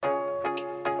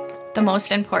The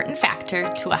most important factor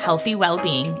to a healthy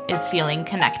well-being is feeling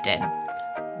connected.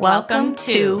 Welcome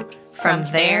to From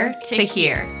There to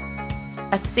Here,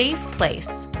 a safe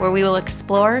place where we will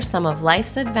explore some of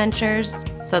life's adventures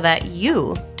so that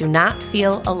you do not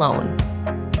feel alone.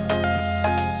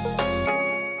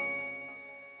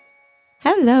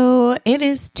 Hello, it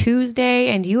is Tuesday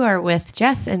and you are with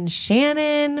Jess and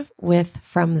Shannon with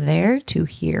From There to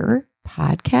Here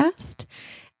podcast.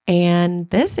 And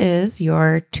this is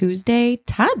your Tuesday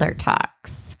Toddler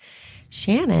Talks.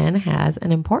 Shannon has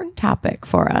an important topic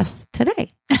for us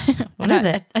today. What is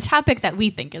it? A topic that we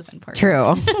think is important.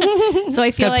 True. So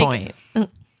I feel Good like point.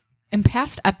 In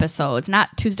past episodes,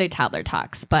 not Tuesday Toddler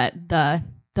Talks, but the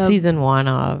Season 1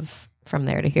 of From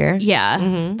There to Here. Yeah,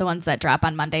 Mhm. the ones that drop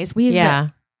on Mondays.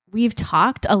 We've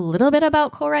talked a little bit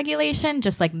about co-regulation,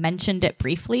 just like mentioned it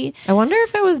briefly. I wonder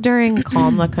if it was during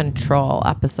Calm the Control,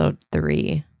 episode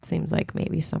 3. Seems like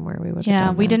maybe somewhere we would have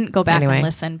done we that. didn't go back Anyway. and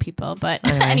listen, people. But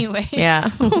anyways,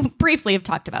 Yeah. briefly have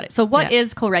talked about it. So what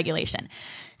is co-regulation?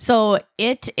 So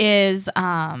it is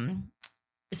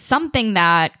something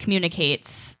that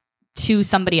communicates to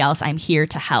somebody else, I'm here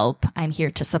to help, I'm here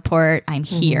to support, I'm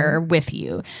here with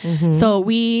you. Mhm. So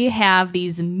we have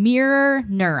these mirror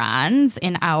neurons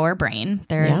in our brain.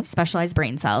 They're specialized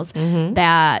brain cells Mhm.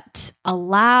 that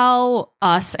allow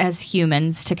us as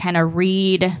humans to kind of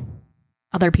read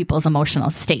other people's emotional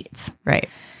states. Right.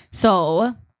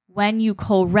 So when you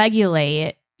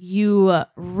co-regulate, you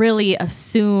really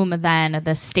assume then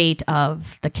the state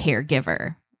of the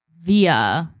caregiver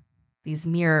via these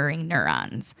mirroring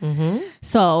neurons. Mm-hmm.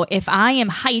 So if I am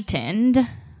heightened,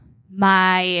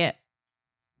 my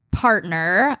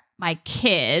partner, my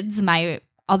kids, my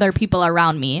other people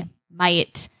around me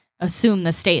might assume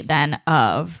the state then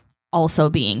of also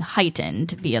being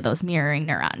heightened via those mirroring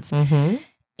neurons. Mm-hmm.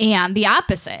 And the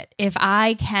opposite, if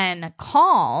I can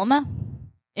calm,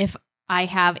 if I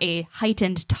have a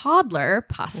heightened toddler,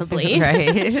 possibly, Right.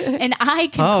 and I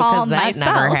can calm that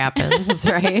myself. never happens,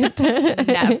 right?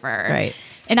 Never. Right.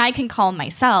 And I can calm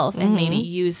myself and maybe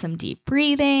use some deep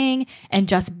breathing and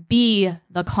just be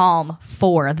the calm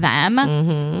for them.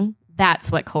 Mm-hmm. That's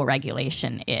what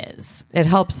co-regulation is. It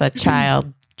helps a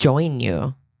child join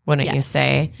you, wouldn't you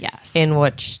say? Yes. In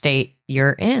which state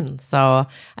you're in. So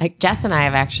Jess and I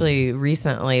have actually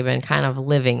recently been kind of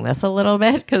living this a little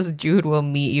bit because Jude will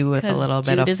meet you with a little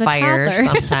bit of fire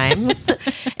sometimes.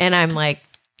 And I'm like,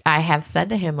 I have said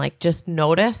to him, like, just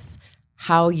notice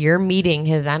how you're meeting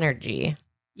his energy.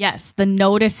 Yes. The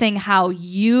noticing how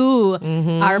you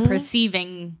Mm-hmm. are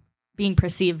being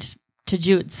perceived to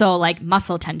Jude. So like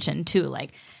muscle tension too,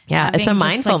 like it's a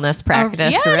mindfulness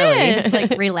practice, really. It is.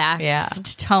 Like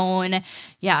relaxed tone.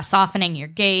 Yeah. Softening your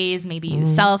gaze, maybe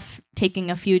yourself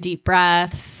taking a few deep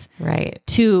breaths. Right.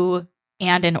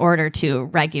 In order to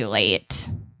regulate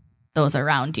those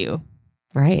around you.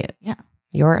 Right. Yeah.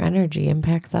 Your energy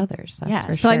impacts others. That's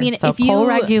for So sure. I mean, if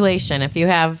co-regulation, if you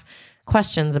have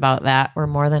questions about that, we're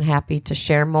more than happy to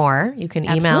share more. You can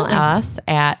email us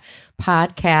at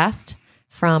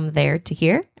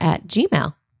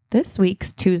podcastfromtheretohere@gmail.com. This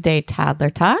week's Tuesday Toddler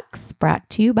Talks brought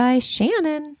to you by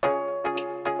Shannon. Thank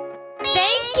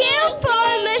you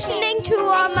for listening to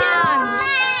our moms.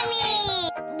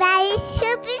 That is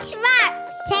super smart.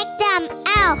 Check them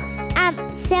out on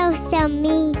social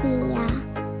media.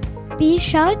 Be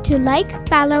sure to like,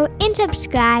 follow, and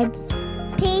subscribe.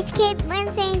 Please keep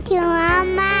listening to our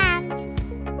moms.